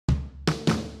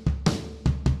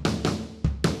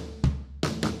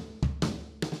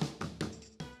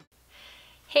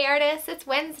Hey artists, it's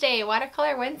Wednesday,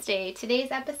 Watercolor Wednesday.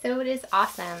 Today's episode is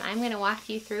awesome. I'm going to walk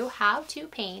you through how to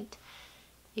paint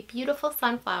a beautiful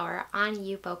sunflower on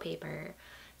Yupo paper.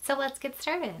 So let's get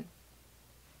started.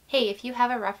 Hey, if you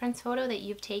have a reference photo that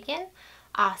you've taken,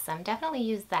 awesome, definitely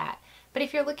use that. But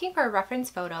if you're looking for a reference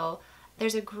photo,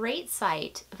 there's a great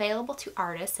site available to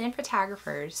artists and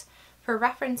photographers for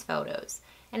reference photos,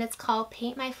 and it's called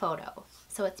Paint My Photo.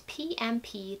 So it's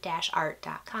pmp-art.com.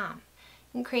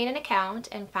 You can create an account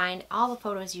and find all the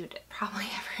photos you'd probably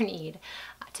ever need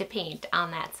to paint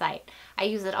on that site. I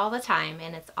use it all the time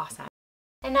and it's awesome.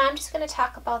 And now I'm just going to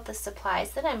talk about the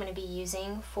supplies that I'm going to be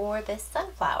using for this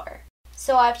sunflower.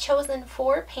 So I've chosen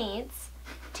 4 paints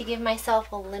to give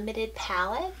myself a limited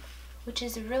palette, which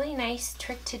is a really nice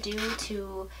trick to do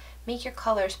to make your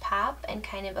colors pop and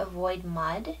kind of avoid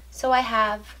mud. So I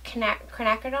have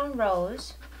Quinacridone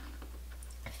Rose,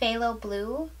 Phthalo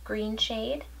Blue, green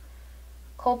shade,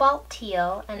 Cobalt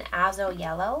Teal, and Azo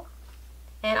Yellow.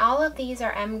 And all of these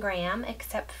are M-gram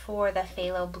except for the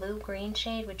Phthalo Blue green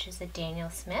shade, which is a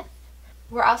Daniel Smith.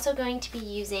 We're also going to be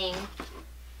using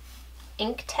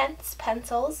Inktense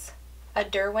pencils, a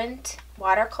Derwent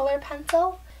watercolor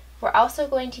pencil. We're also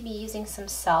going to be using some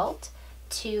salt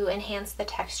to enhance the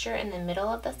texture in the middle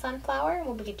of the sunflower.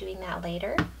 We'll be doing that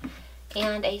later.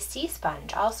 And a sea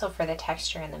sponge also for the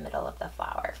texture in the middle of the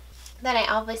flower. Then I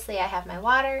have my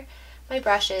water, my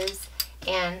brushes,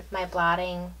 and my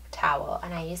blotting towel,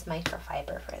 and I use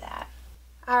microfiber for that.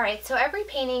 Alright, so every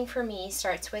painting for me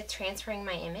starts with transferring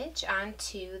my image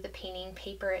onto the painting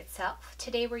paper itself.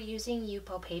 Today we're using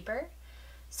Yupo paper.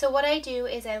 So what I do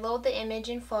is I load the image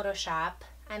in Photoshop,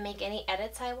 I make any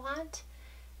edits I want,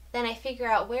 then I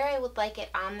figure out where I would like it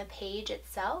on the page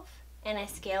itself, and I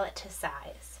scale it to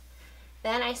size.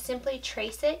 Then I simply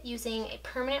trace it using a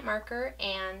permanent marker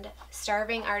and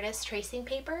Starving Artist tracing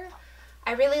paper.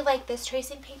 I really like this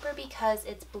tracing paper because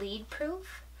it's bleed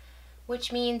proof,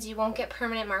 which means you won't get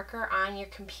permanent marker on your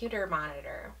computer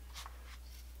monitor.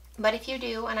 But if you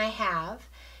do, and I have,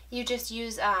 you just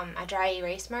use a dry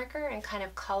erase marker and kind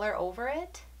of color over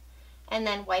it and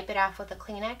then wipe it off with a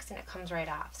Kleenex and it comes right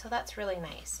off. So that's really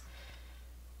nice.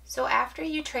 So after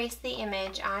you trace the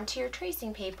image onto your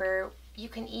tracing paper, you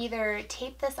can either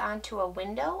tape this onto a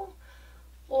window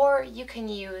or you can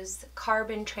use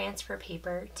carbon transfer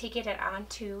paper to get it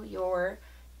onto your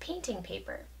painting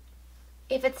paper.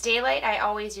 If it's daylight, I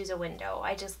always use a window.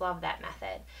 I just love that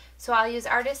method. So I'll use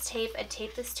artist tape and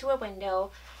tape this to a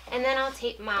window, and then I'll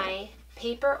tape my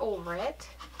paper over it,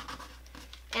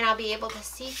 and I'll be able to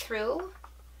see through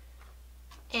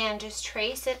and just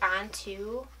trace it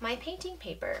onto my painting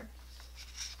paper.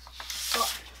 So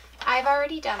I've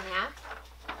already done that.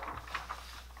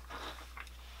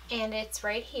 And it's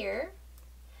right here.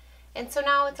 And so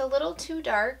now it's a little too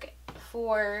dark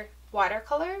for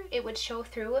watercolor. It would show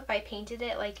through if I painted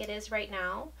it like it is right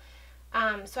now.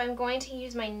 So I'm going to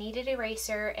use my kneaded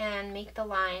eraser and make the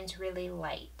lines really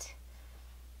light.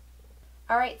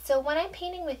 Alright, so when I'm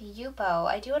painting with Yupo,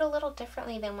 I do it a little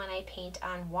differently than when I paint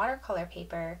on watercolor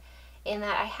paper in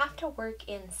that I have to work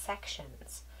in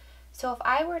sections. So if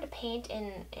I were to paint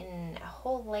in a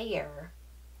whole layer,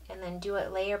 and then do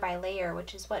it layer by layer,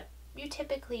 which is what you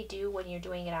typically do when you're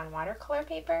doing it on watercolor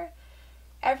paper,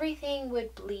 everything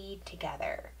would bleed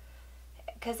together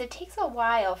because it takes a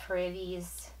while for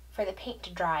the paint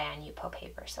to dry on Yupo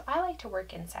paper. So I like to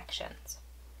work in sections.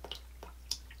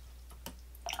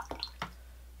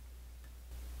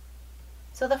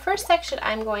 So the first section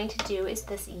I'm going to do is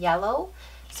this yellow,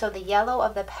 so the yellow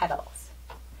of the petals.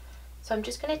 So I'm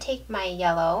just going to take my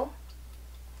yellow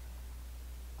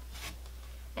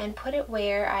and put it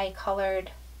where I colored,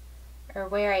 or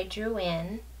where I drew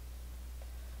in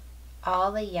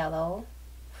all the yellow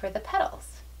for the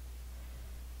petals.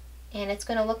 And it's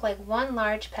going to look like one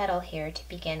large petal here to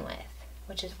begin with,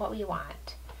 which is what we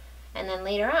want. And then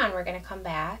later on we're going to come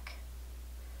back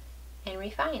and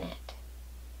refine it.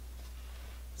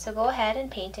 So go ahead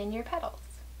and paint in your petals.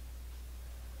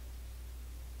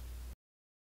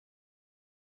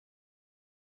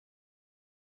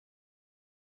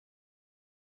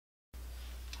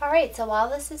 Alright, so while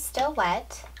this is still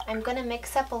wet, I'm going to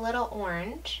mix up a little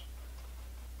orange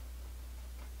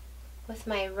with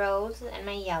my rose and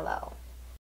my yellow.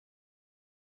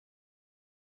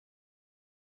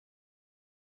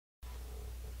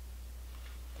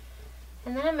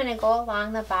 And then I'm going to go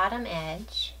along the bottom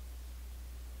edge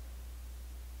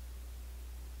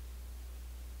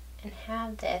and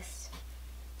have this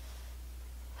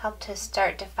help to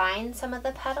start define some of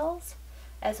the petals,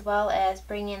 as well as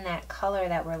bring in that color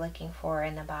that we're looking for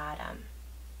in the bottom.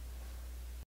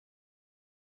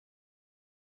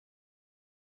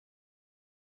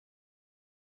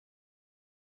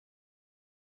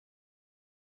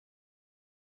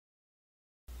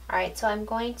 Alright, so I'm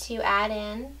going to add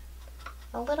in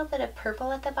a little bit of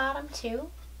purple at the bottom too,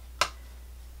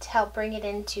 to help bring it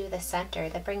into the center,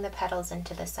 to bring the petals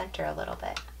into the center a little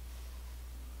bit.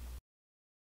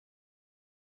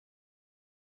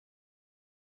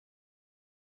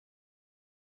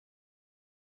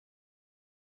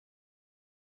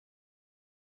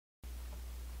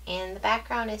 And the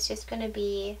background is just going to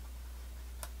be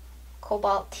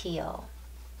cobalt teal,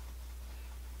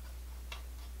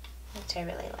 which I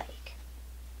really like.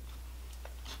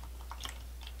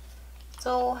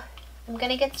 So I'm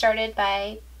going to get started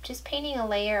by just painting a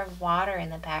layer of water in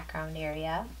the background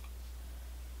area.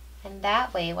 And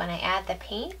that way when I add the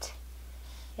paint,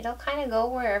 it'll kind of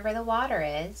go wherever the water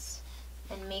is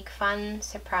and make fun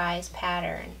surprise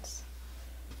patterns.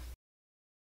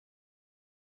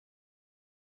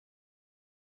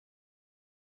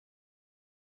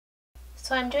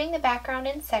 So I'm doing the background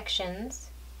in sections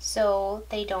so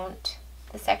the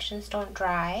sections don't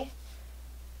dry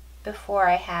before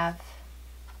I'm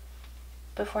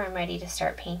ready to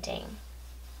start painting.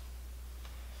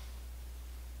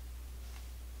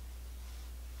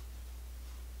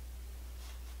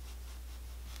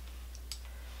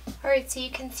 Alright, so you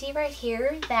can see right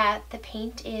here that the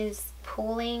paint is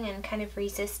pooling and kind of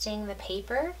resisting the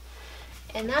paper.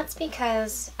 And that's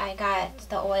because I got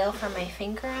the oil from my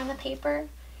finger on the paper,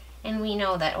 and we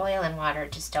know that oil and water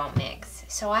just don't mix.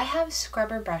 So I have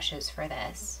scrubber brushes for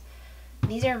this.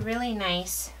 These are really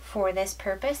nice for this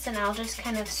purpose, and I'll just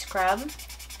kind of scrub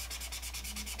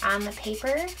on the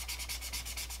paper.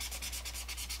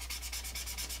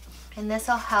 And this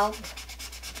will help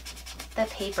the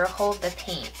paper hold the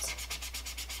paint.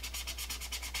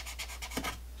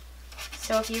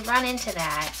 So if you run into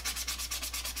that,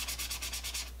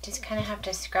 just kind of have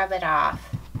to scrub it off.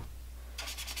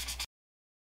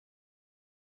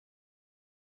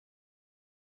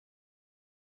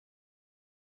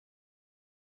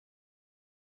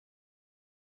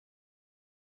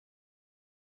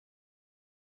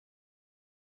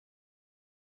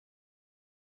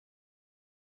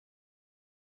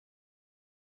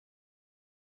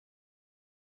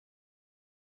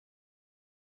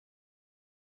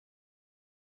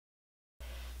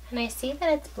 And I see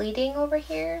that it's bleeding over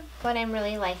here, but I'm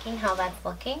really liking how that's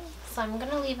looking. So I'm going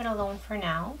to leave it alone for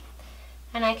now.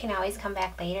 And I can always come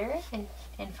back later and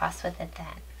fuss with it then.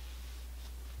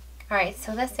 Alright,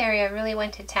 so this area really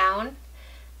went to town.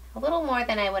 A little more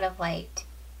than I would have liked.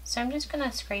 So I'm just going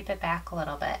to scrape it back a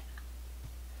little bit.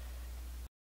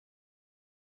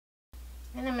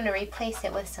 And I'm going to replace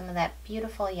it with some of that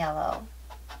beautiful yellow.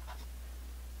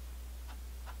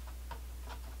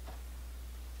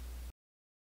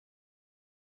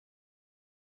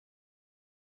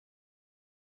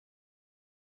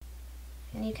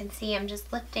 And you can see I'm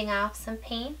just lifting off some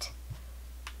paint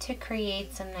to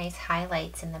create some nice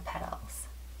highlights in the petals.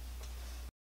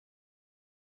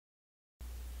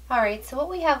 Alright, so what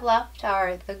we have left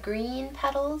are the green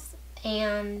petals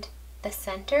and the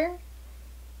center.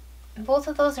 Both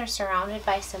of those are surrounded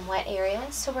by some wet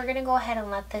areas, so we're going to go ahead and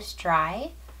let this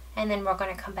dry, and then we're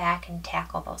going to come back and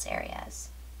tackle those areas.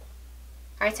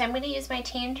 Alright, so I'm going to use my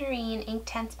tangerine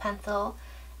Inktense pencil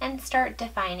and start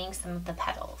defining some of the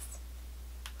petals.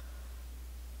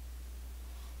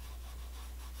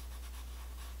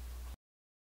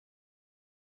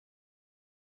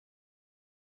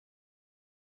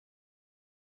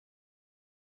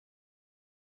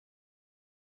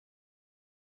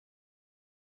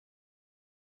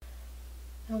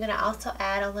 I'm going to also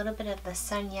add a little bit of the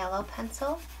sun yellow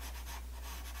pencil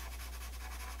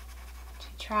to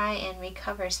try and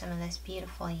recover some of this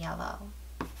beautiful yellow.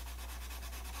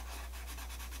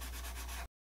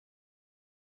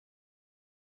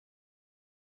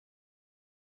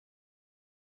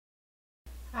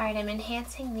 Alright, I'm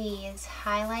enhancing these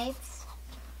highlights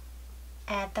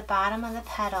at the bottom of the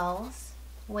petals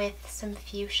with some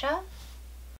fuchsia.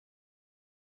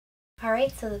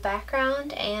 Alright, so the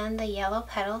background and the yellow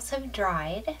petals have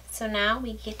dried, so now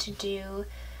we get to do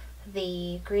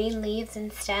the green leaves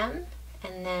and stem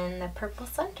and then the purple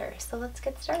center. So let's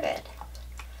get started.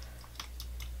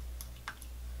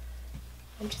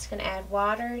 I'm just going to add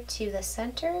water to the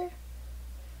center.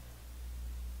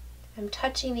 I'm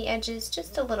touching the edges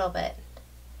just a little bit.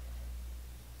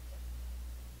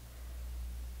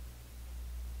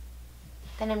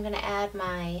 Then I'm going to add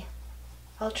my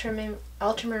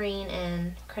ultramarine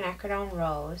and quinacridone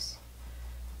rose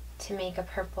to make a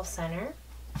purple center.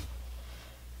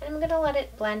 And I'm going to let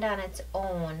it blend on its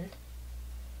own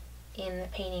in the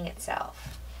painting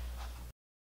itself.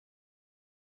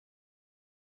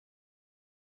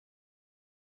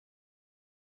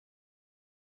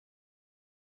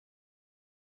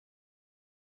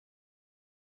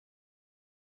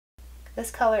 This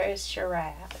color is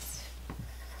Shiraz.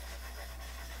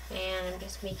 And I'm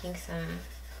just making some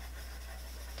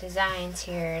designs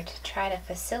here to try to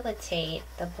facilitate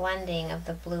the blending of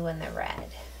the blue and the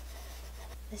red.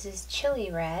 This is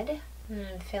chili red, and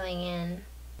I'm filling in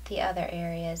the other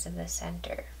areas of the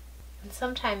center. And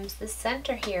sometimes the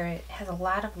center here has a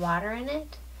lot of water in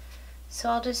it, so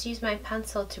I'll just use my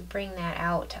pencil to bring that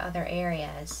out to other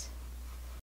areas.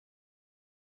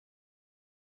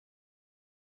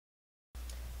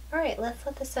 Alright, let's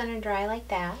let the center dry like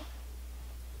that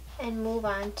and move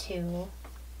on to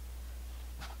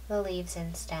the leaves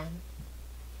and stem.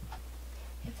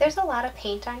 If there's a lot of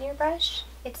paint on your brush,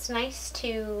 it's nice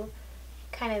to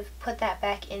kind of put that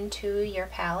back into your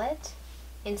palette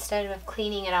instead of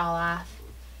cleaning it all off.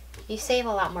 You save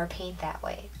a lot more paint that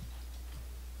way.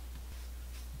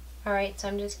 Alright, so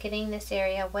I'm just getting this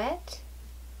area wet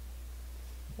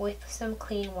with some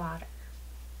clean water.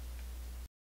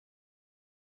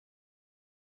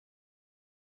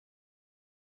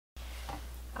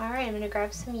 Alright, I'm going to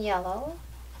grab some yellow,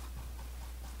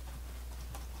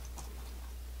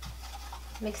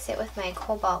 mix it with my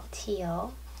cobalt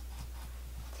teal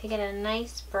to get a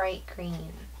nice bright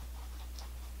green.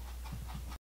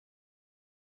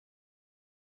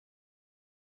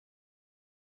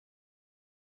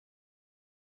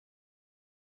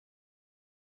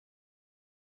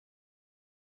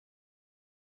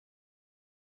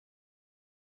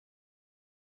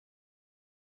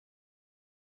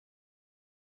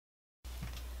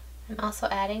 I'm also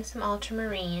adding some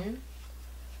ultramarine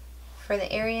for the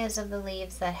areas of the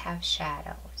leaves that have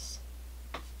shadows.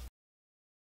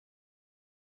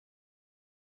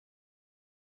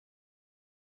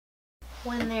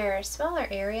 When there are smaller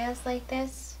areas like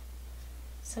this,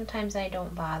 sometimes I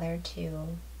don't bother to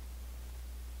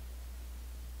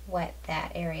wet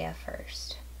that area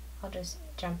first. I'll just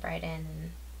jump right in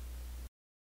and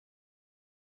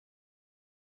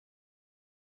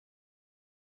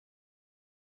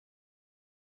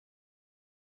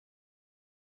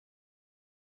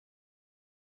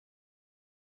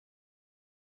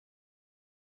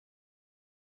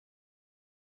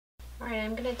Alright,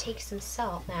 I'm going to take some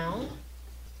salt now,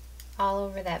 all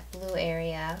over that blue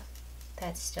area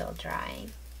that's still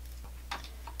drying.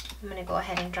 I'm going to go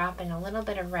ahead and drop in a little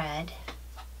bit of red.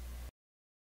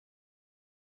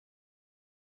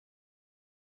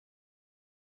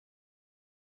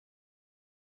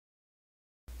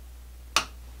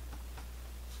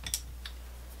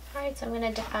 Alright, so I'm going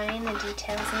to define the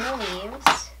details in the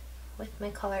leaves with my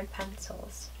colored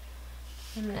pencils.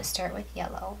 I'm going to start with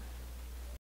yellow.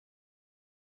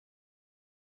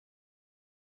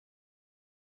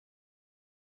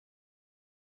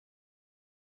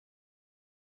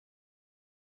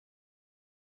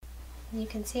 You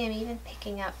can see I'm even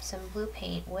picking up some blue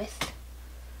paint with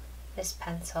this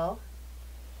pencil.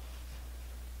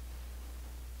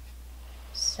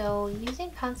 So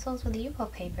using pencils with Yupo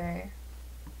paper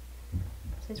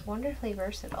is wonderfully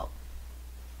versatile.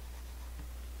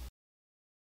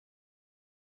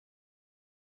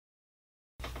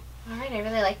 Alright, I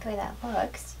really like the way that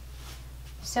looks.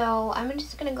 So I'm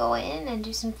just going to go in and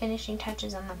do some finishing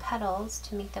touches on the petals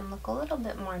to make them look a little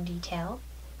bit more detailed.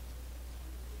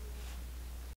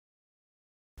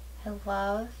 I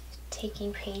love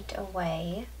taking paint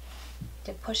away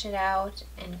to push it out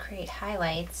and create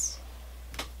highlights,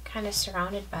 kind of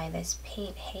surrounded by this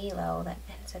paint halo that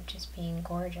ends up just being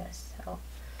gorgeous. So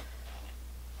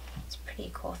it's a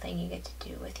pretty cool thing you get to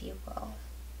do with Yupo.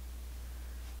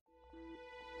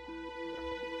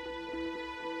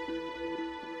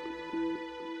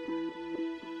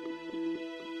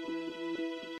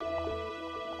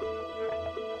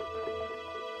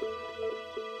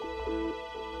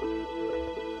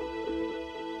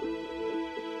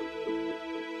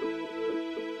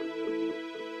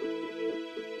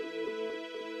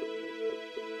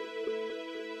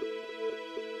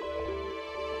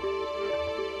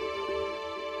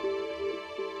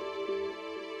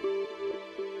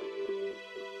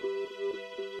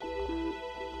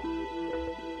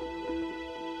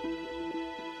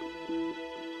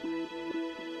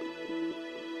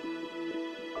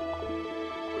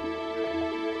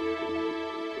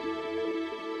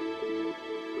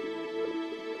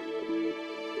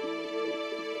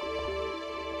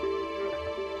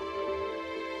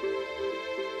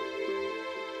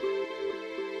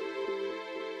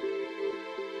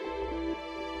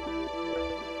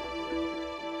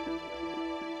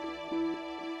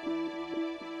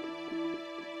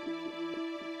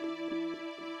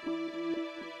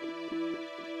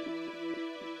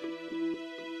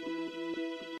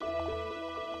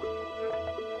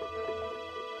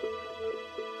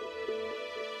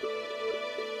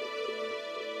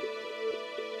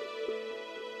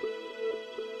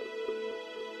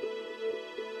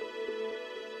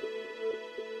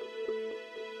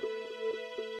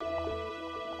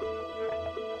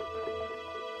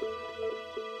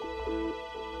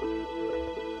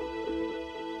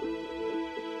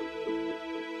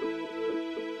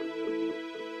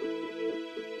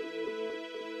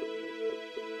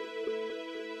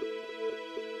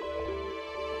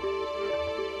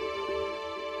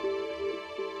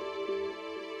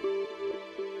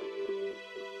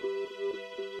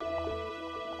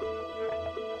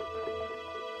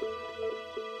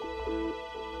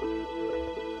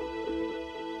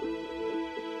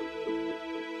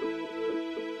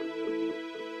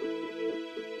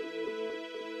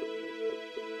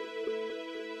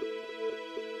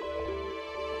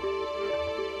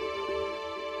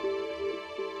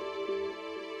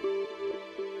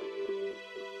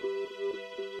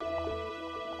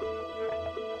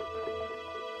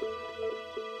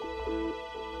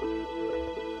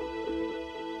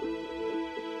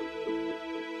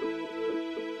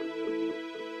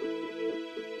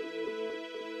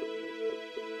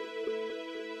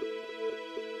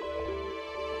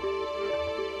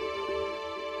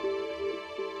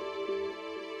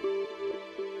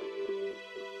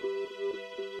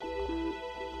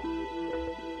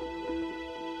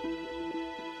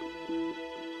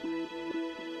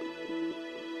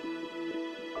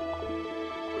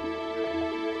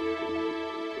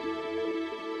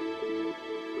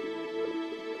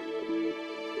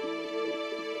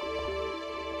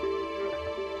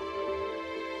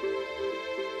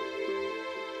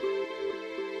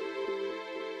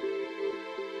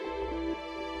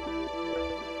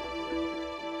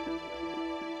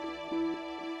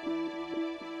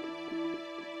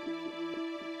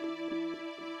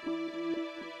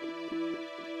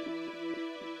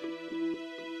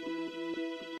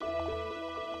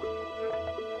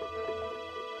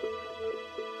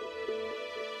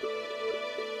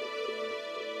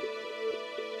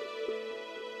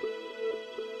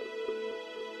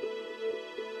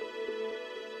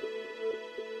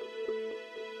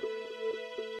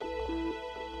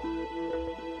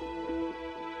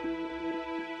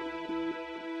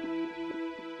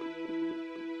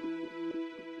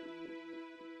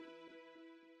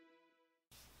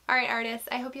 Alright artists,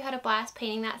 I hope you had a blast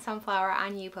painting that sunflower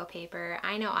on Yupo paper.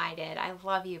 I know I did. I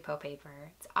love Yupo paper.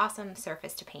 It's an awesome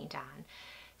surface to paint on.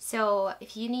 So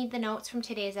if you need the notes from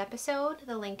today's episode,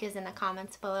 the link is in the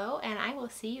comments below, and I will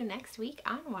see you next week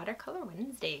on Watercolor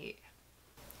Wednesday.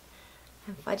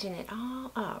 I'm fudging it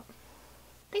all up.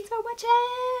 Thanks for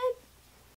watching!